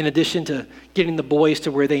in addition to getting the boys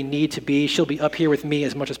to where they need to be, she'll be up here with me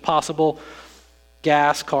as much as possible.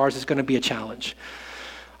 Gas, cars is going to be a challenge.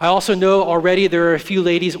 I also know already there are a few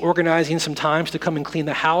ladies organizing some times to come and clean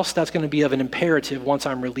the house. That's going to be of an imperative once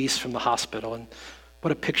I'm released from the hospital. And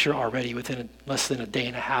what a picture already within less than a day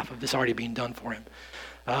and a half of this already being done for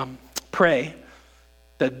him. Pray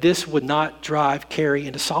that this would not drive Carrie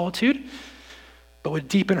into solitude, but would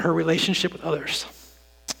deepen her relationship with others.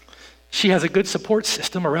 She has a good support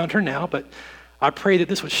system around her now, but I pray that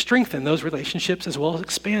this would strengthen those relationships as well as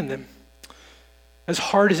expand them. As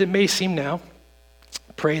hard as it may seem now,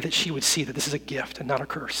 pray that she would see that this is a gift and not a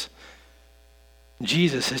curse.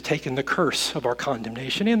 Jesus has taken the curse of our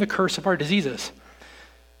condemnation and the curse of our diseases.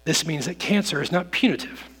 This means that cancer is not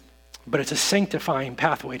punitive, but it's a sanctifying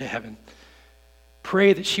pathway to heaven.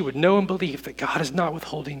 Pray that she would know and believe that God is not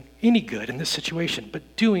withholding any good in this situation,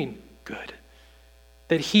 but doing good.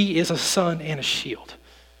 That he is a sun and a shield.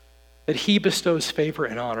 That he bestows favor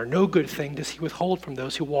and honor. No good thing does he withhold from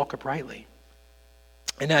those who walk uprightly.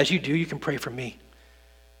 And as you do, you can pray for me.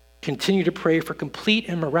 Continue to pray for complete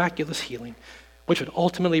and miraculous healing, which would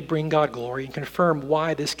ultimately bring God glory and confirm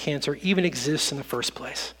why this cancer even exists in the first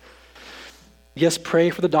place. Yes,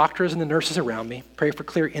 pray for the doctors and the nurses around me. Pray for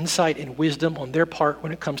clear insight and wisdom on their part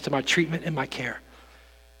when it comes to my treatment and my care.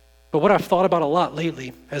 But what I've thought about a lot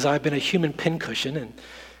lately, as I've been a human pincushion and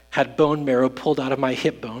had bone marrow pulled out of my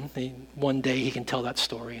hip bone, one day he can tell that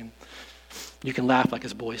story and you can laugh like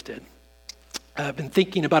his boys did. I've been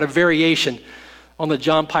thinking about a variation on the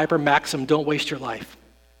John Piper maxim, don't waste your life.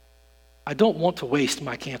 I don't want to waste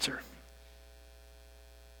my cancer.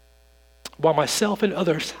 While myself and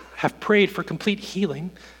others have prayed for complete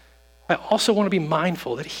healing, I also want to be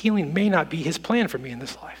mindful that healing may not be his plan for me in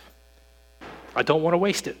this life. I don't want to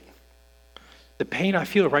waste it. The pain I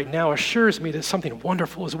feel right now assures me that something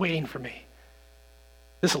wonderful is waiting for me.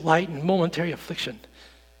 This light and momentary affliction,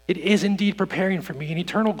 it is indeed preparing for me an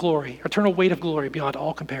eternal glory, eternal weight of glory beyond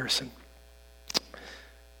all comparison.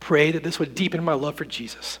 Pray that this would deepen my love for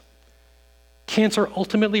Jesus. Cancer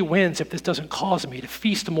ultimately wins if this doesn't cause me to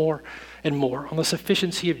feast more and more on the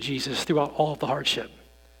sufficiency of Jesus throughout all of the hardship.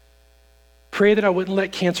 Pray that I wouldn't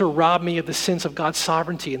let cancer rob me of the sense of God's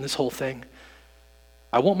sovereignty in this whole thing.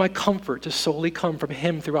 I want my comfort to solely come from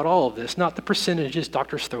him throughout all of this, not the percentages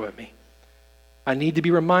doctors throw at me. I need to be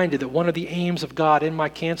reminded that one of the aims of God in my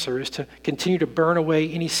cancer is to continue to burn away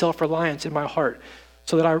any self-reliance in my heart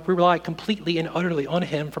so that I rely completely and utterly on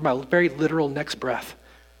him for my very literal next breath.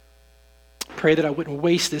 Pray that I wouldn't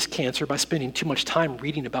waste this cancer by spending too much time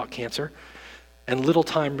reading about cancer and little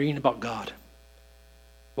time reading about God.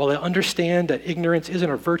 While I understand that ignorance isn't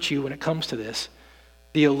a virtue when it comes to this,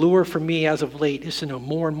 the allure for me as of late is to know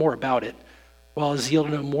more and more about it, while a zeal to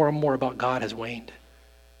know more and more about God has waned.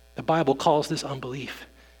 The Bible calls this unbelief,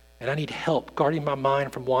 and I need help guarding my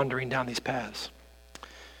mind from wandering down these paths.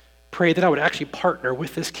 Pray that I would actually partner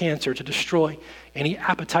with this cancer to destroy any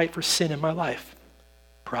appetite for sin in my life.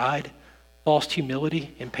 Pride, false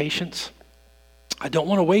humility, impatience. I don't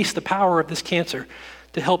want to waste the power of this cancer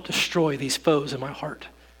to help destroy these foes in my heart.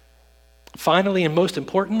 Finally, and most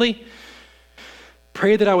importantly,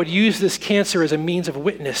 pray that I would use this cancer as a means of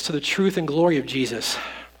witness to the truth and glory of Jesus.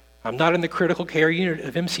 I'm not in the critical care unit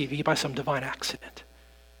of MCV by some divine accident.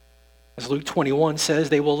 As Luke 21 says,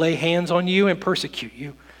 they will lay hands on you and persecute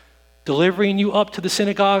you. delivering you up to the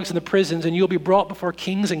synagogues and the prisons, and you'll be brought before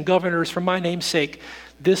kings and governors for my name's sake.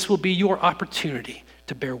 This will be your opportunity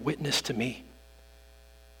to bear witness to me.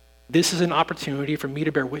 This is an opportunity for me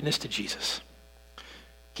to bear witness to Jesus.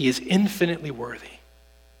 He is infinitely worthy.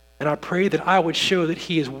 And I pray that I would show that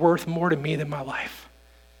he is worth more to me than my life.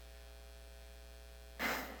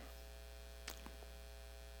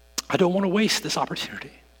 I don't want to waste this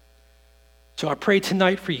opportunity. So I pray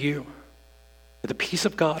tonight for you that the peace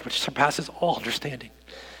of God, which surpasses all understanding,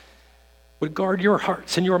 would guard your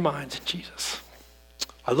hearts and your minds in Jesus.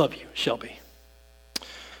 I love you, Shelby.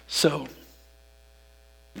 So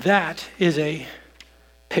that is a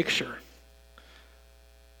picture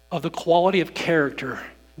of the quality of character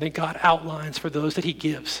that God outlines for those that he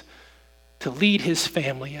gives to lead his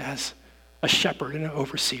family as a shepherd and an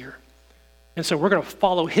overseer. And so we're going to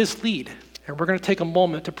follow his lead, and we're going to take a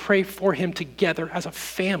moment to pray for him together as a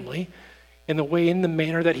family in the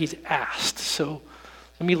manner that he's asked. So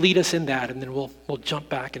let me lead us in that, and then we'll jump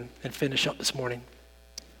back and finish up this morning.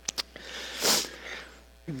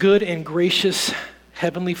 Good and gracious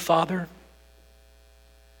Heavenly Father,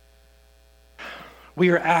 we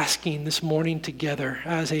are asking this morning together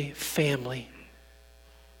as a family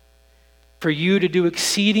for you to do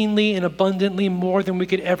exceedingly and abundantly more than we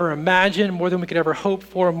could ever imagine, more than we could ever hope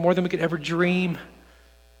for, more than we could ever dream.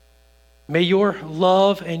 May your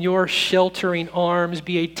love and your sheltering arms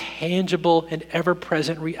be a tangible and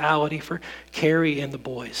ever-present reality for Carrie and the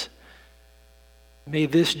boys. May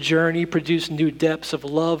this journey produce new depths of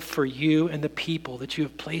love for you and the people that you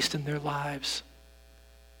have placed in their lives.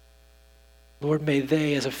 Lord, may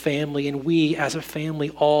they as a family and we as a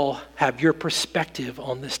family all have your perspective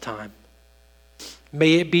on this time.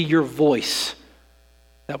 May it be your voice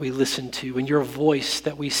that we listen to and your voice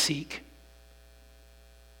that we seek.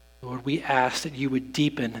 Lord, we ask that you would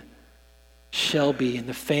deepen Shelby and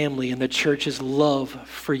the family and the church's love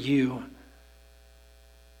for you,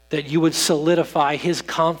 that you would solidify his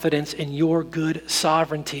confidence in your good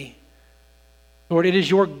sovereignty. Lord, it is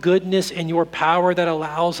your goodness and your power that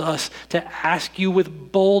allows us to ask you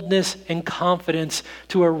with boldness and confidence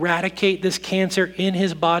to eradicate this cancer in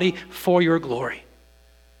his body for your glory.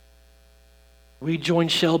 We join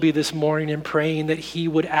Shelby this morning in praying that he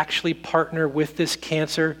would actually partner with this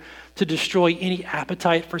cancer to destroy any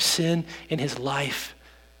appetite for sin in his life.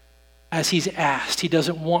 As he's asked, he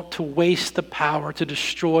doesn't want to waste the power to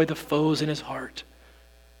destroy the foes in his heart.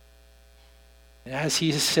 And as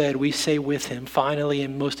he has said, we say with him, finally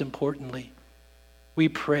and most importantly, we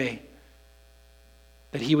pray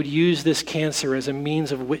that he would use this cancer as a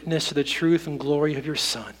means of witness to the truth and glory of your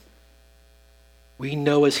Son. We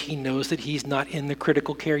know as he knows that he's not in the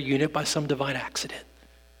critical care unit by some divine accident.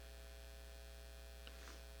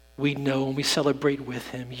 We know and we celebrate with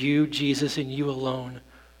him, you, Jesus, and you alone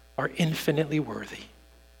are infinitely worthy.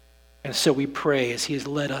 And so we pray as he has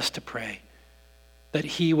led us to pray, that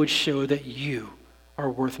he would show that you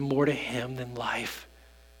are worth more to him than life,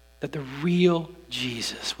 that the real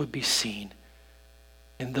Jesus would be seen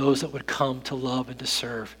in those that would come to love and to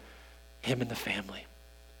serve him and the family.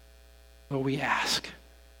 Lord, we ask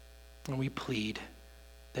and we plead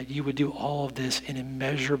that you would do all of this and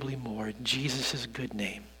immeasurably more in Jesus' good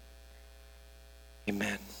name.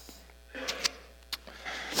 Amen.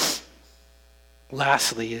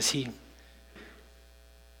 Lastly, as he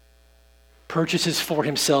purchases for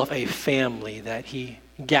himself a family that he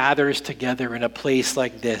gathers together in a place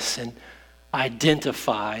like this and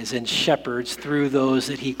identifies and shepherds through those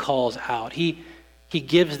that he calls out, he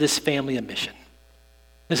gives this family a mission.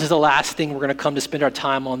 This is the last thing we're going to come to spend our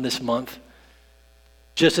time on this month.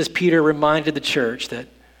 Just as Peter reminded the church that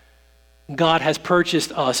God has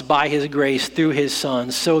purchased us by his grace through his Son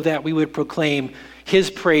so that we would proclaim his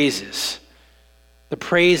praises, the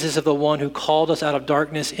praises of the one who called us out of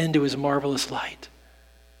darkness into his marvelous light.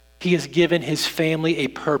 He has given his family a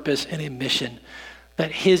purpose and a mission,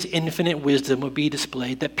 that his infinite wisdom would be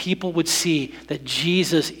displayed, that people would see that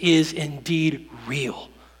Jesus is indeed real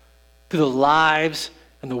through the lives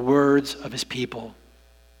and the words of his people.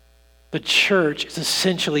 The church is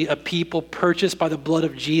essentially a people purchased by the blood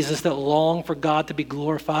of Jesus that long for God to be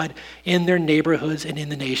glorified in their neighborhoods and in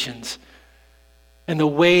the nations. And the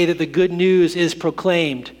way that the good news is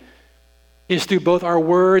proclaimed is through both our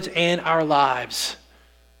words and our lives.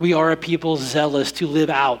 We are a people zealous to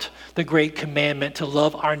live out the great commandment to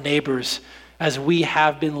love our neighbors as we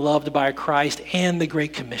have been loved by Christ, and the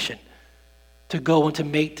Great Commission to go and to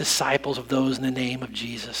make disciples of those in the name of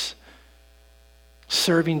Jesus.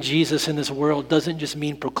 Serving Jesus in this world doesn't just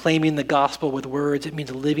mean proclaiming the gospel with words. It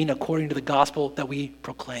means living according to the gospel that we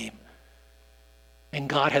proclaim. And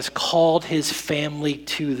God has called his family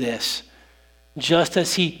to this. Just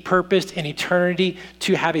as he purposed in eternity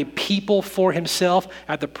to have a people for himself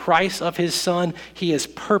at the price of his son, he has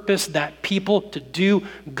purposed that people to do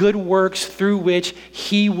good works through which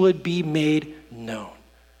he would be made known.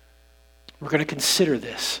 We're going to consider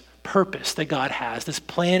this purpose that God has, this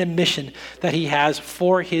plan and mission that he has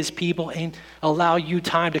for his people, and allow you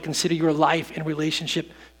time to consider your life in relationship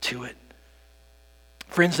to it.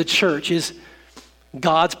 Friends, the church is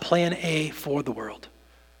God's plan A for the world.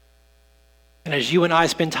 And as you and I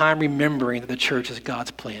spend time remembering that the church is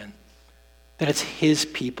God's plan, that it's his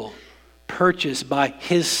people, purchased by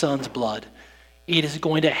his son's blood, it is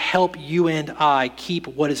going to help you and I keep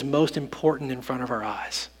what is most important in front of our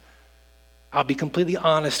eyes. I'll be completely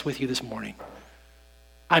honest with you this morning.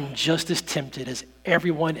 I'm just as tempted as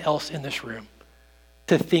everyone else in this room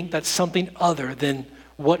to think that something other than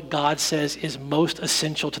what God says is most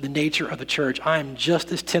essential to the nature of the church. I am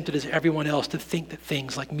just as tempted as everyone else to think that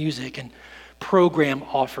things like music and program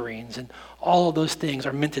offerings and all of those things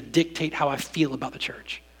are meant to dictate how I feel about the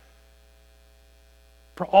church.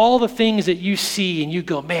 For all the things that you see and you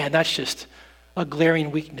go, man, that's just a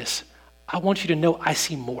glaring weakness, I want you to know I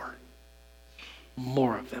see more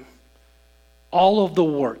of them. All of the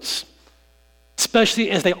warts,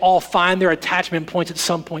 especially as they all find their attachment points at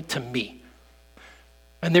some point to me.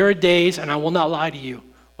 And there are days, and I will not lie to you,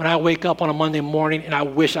 when I wake up on a Monday morning and I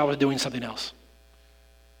wish I was doing something else.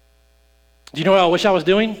 Do you know what I wish I was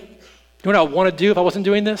doing? You know what I want to do if I wasn't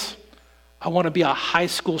doing this? I want to be a high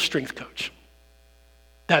school strength coach.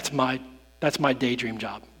 That's my daydream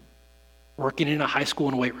job. Working in a high school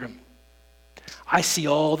and weight room. I see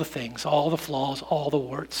all the things, all the flaws, all the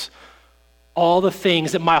warts, all the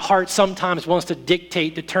things that my heart sometimes wants to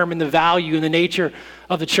dictate, determine the value and the nature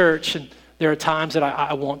of the church. And there are times that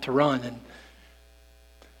I want to run. And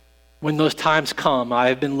when those times come, I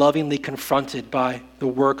have been lovingly confronted by the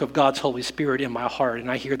work of God's Holy Spirit in my heart, and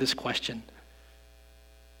I hear this question.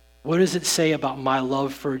 What does it say about my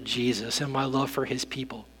love for Jesus and my love for his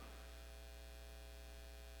people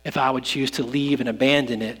if I would choose to leave and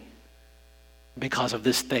abandon it because of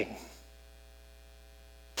this thing?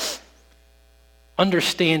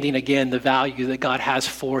 Understanding again the value that God has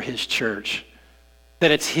for his church, that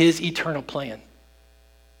it's his eternal plan,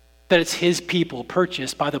 that it's his people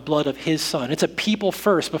purchased by the blood of his son. It's a people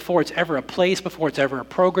first before it's ever a place, before it's ever a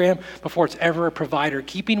program, before it's ever a provider,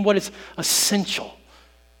 keeping what is essential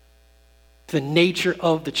to the nature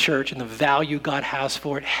of the church and the value God has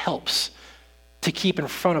for it helps to keep in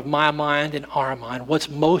front of my mind and our mind what's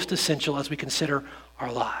most essential as we consider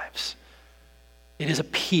our lives. It is a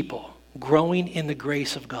people growing in the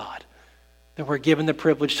grace of God that we're given the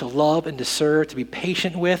privilege to love and to serve, to be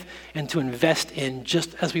patient with, and to invest in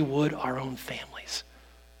just as we would our own families.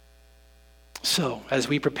 So, as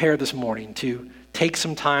we prepare this morning to take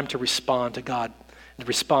some time to respond to God and to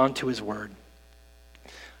respond to his word,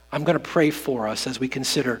 I'm going to pray for us as we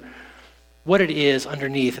consider what it is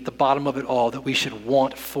underneath at the bottom of it all that we should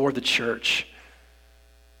want for the church,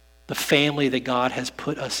 the family that God has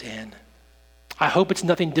put us in. I hope it's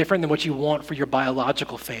nothing different than what you want for your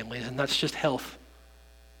biological families, and that's just health.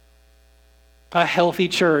 A healthy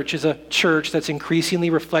church is a church that's increasingly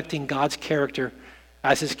reflecting God's character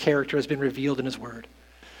as his character has been revealed in his word.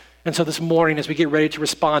 And so this morning, as we get ready to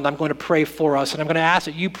respond, I'm going to pray for us, and I'm going to ask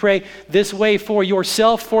that you pray this way for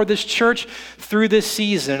yourself, for this church through this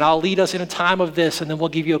season. And I'll lead us in a time of this, and then we'll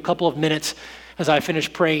give you a couple of minutes as I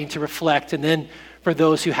finish praying to reflect. And then for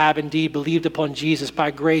those who have indeed believed upon Jesus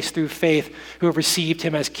by grace through faith, who have received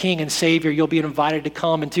him as King and Savior, you'll be invited to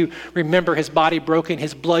come and to remember his body broken,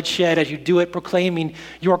 his blood shed, as you do it, proclaiming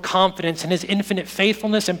your confidence in his infinite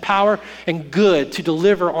faithfulness and power and good to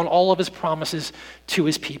deliver on all of his promises to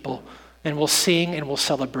his people. And we'll sing and we'll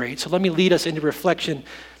celebrate. So let me lead us into reflection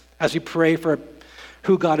as we pray for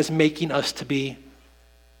who God is making us to be.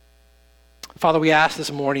 Father, we ask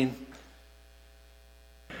this morning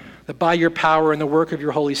that by your power and the work of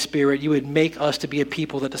your Holy Spirit, you would make us to be a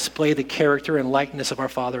people that display the character and likeness of our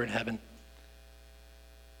Father in heaven.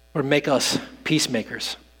 Or make us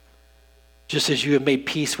peacemakers, just as you have made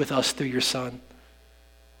peace with us through your Son.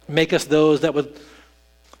 Make us those that would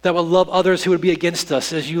love others who would be against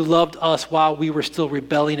us as you loved us while we were still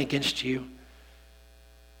rebelling against you.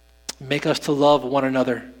 Make us to love one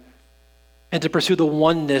another and to pursue the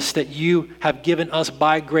oneness that you have given us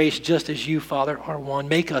by grace, just as you, Father, are one.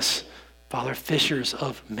 Make us, Father, fishers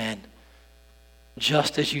of men,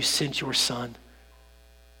 just as you sent your Son.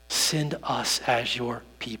 Send us as your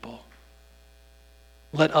people.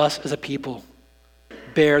 Let us as a people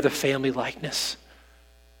bear the family likeness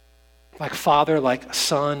like father, like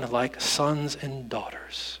son, like sons and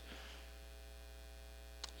daughters.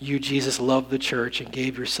 You, Jesus, loved the church and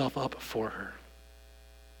gave yourself up for her.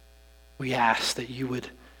 We ask that you would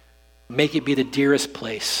make it be the dearest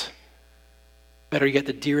place, better yet,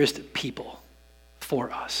 the dearest people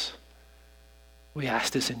for us. We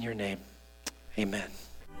ask this in your name. Amen.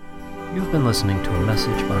 You've been listening to a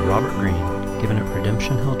message by Robert Greene given at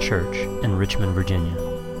Redemption Hill Church in Richmond, Virginia.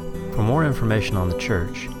 For more information on the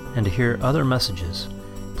church and to hear other messages,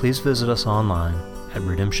 please visit us online at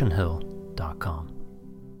redemptionhill.com.